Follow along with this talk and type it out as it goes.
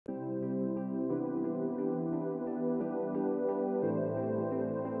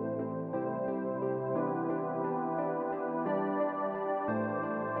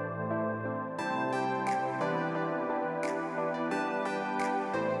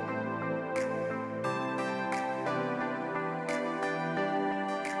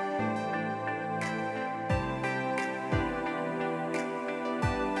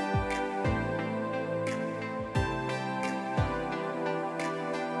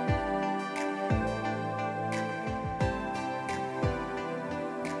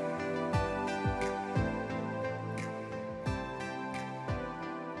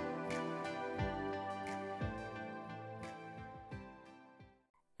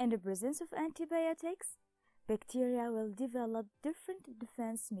In the presence of antibiotics, bacteria will develop different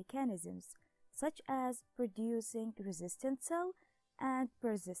defense mechanisms, such as producing resistant cell and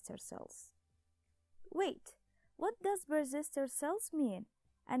persister cells. Wait, what does persister cells mean?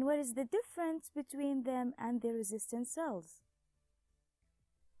 And what is the difference between them and the resistant cells?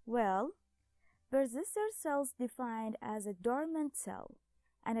 Well, persister cells defined as a dormant cell,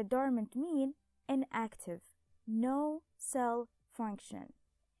 and a dormant mean inactive, no cell function,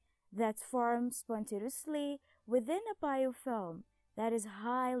 that form spontaneously within a biofilm that is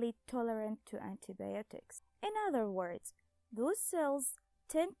highly tolerant to antibiotics. In other words, those cells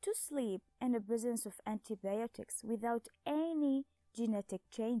tend to sleep in the presence of antibiotics without any genetic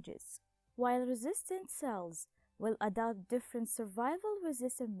changes, while resistant cells will adopt different survival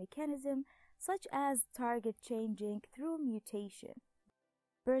resistant mechanisms such as target changing through mutation.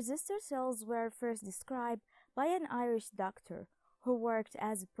 Persister cells were first described by an Irish doctor who worked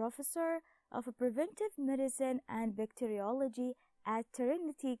as a professor of preventive medicine and bacteriology at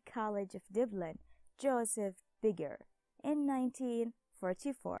Trinity College of Dublin, Joseph Bigger, in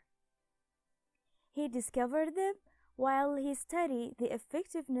 1944. He discovered them while he studied the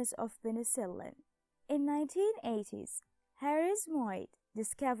effectiveness of penicillin. In 1980s, Harris Moyd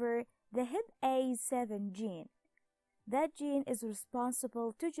discovered the HIP-A7 gene. That gene is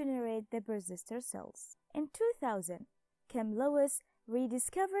responsible to generate the persister cells. In 2000, Kim Lewis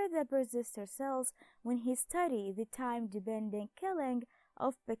rediscovered the persister cells when he studied the time-dependent killing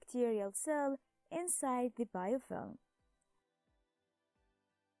of bacterial cells inside the biofilm.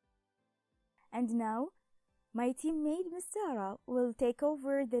 And now, my teammate Ms. Dhara will take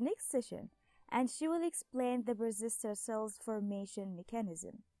over the next session, and she will explain the persister cells formation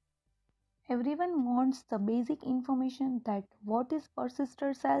mechanism. Everyone wants the basic information that what is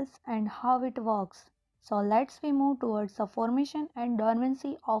persister cells and how it works. So let's move towards the formation and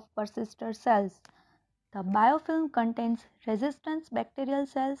dormancy of persister cells. The biofilm contains resistant bacterial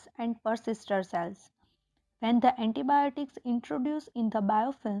cells and persister cells. When the antibiotics introduced in the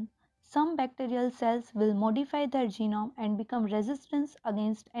biofilm, some bacterial cells will modify their genome and become resistant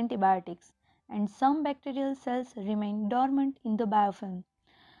against antibiotics, and some bacterial cells remain dormant in the biofilm.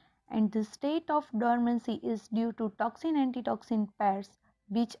 And the state of dormancy is due to toxin-antitoxin pairs,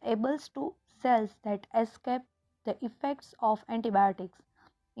 which enables to cells that escape the effects of antibiotics.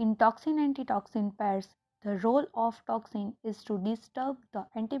 In toxin-antitoxin pairs, the role of toxin is to disturb the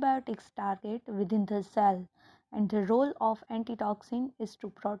antibiotic's target within the cell, and the role of antitoxin is to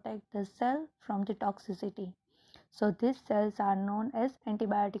protect the cell from the toxicity. So these cells are known as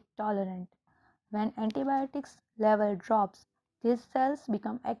antibiotic tolerant. When antibiotics level drops, these cells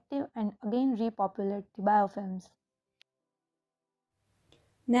become active and again repopulate the biofilms.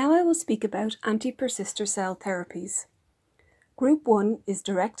 Now I will speak about anti-persister cell therapies. Group 1 is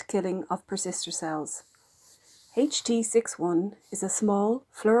direct killing of persister cells. HT61 is a small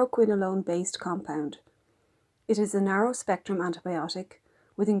fluoroquinolone-based compound. It is a narrow-spectrum antibiotic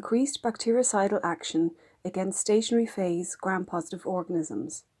with increased bactericidal action against stationary phase gram-positive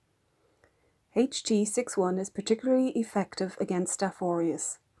organisms. HT61 is particularly effective against Staph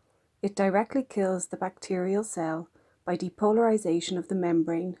aureus. It directly kills the bacterial cell by depolarization of the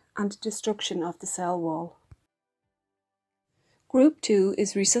membrane and destruction of the cell wall. Group 2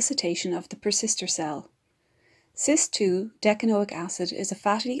 is resuscitation of the persister cell. Cis-2 decanoic acid is a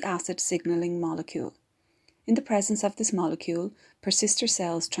fatty acid signaling molecule. In the presence of this molecule, persister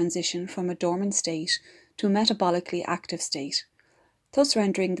cells transition from a dormant state to a metabolically active state, thus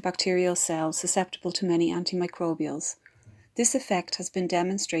rendering the bacterial cell susceptible to many antimicrobials. This effect has been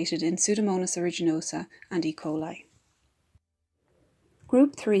demonstrated in Pseudomonas aeruginosa and E. coli.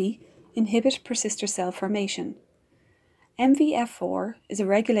 Group 3 inhibit persister cell formation. MVF4 is a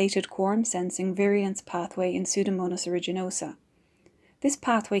regulated quorum-sensing virulence pathway in Pseudomonas aeruginosa. This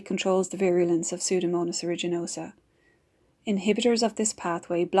pathway controls the virulence of Pseudomonas aeruginosa. Inhibitors of this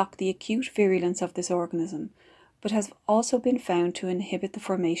pathway block the acute virulence of this organism, but has also been found to inhibit the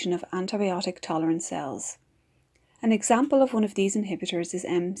formation of antibiotic tolerant cells. An example of one of these inhibitors is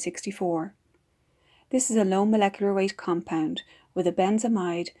M64. This is a low molecular weight compound with a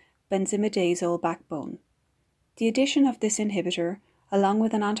benzamide benzimidazole backbone. The addition of this inhibitor, along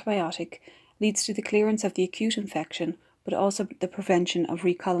with an antibiotic, leads to the clearance of the acute infection, but also the prevention of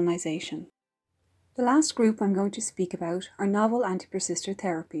recolonization. The last group I'm going to speak about are novel anti-persister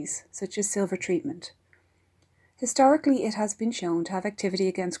therapies, such as silver treatment. Historically, it has been shown to have activity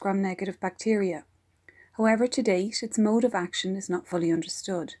against gram-negative bacteria. However, to date, its mode of action is not fully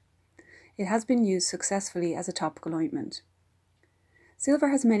understood. It has been used successfully as a topical ointment. Silver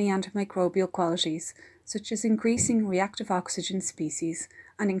has many antimicrobial qualities, such as increasing reactive oxygen species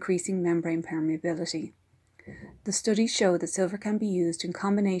and increasing membrane permeability. The studies show that silver can be used in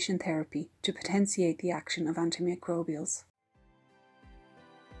combination therapy to potentiate the action of antimicrobials.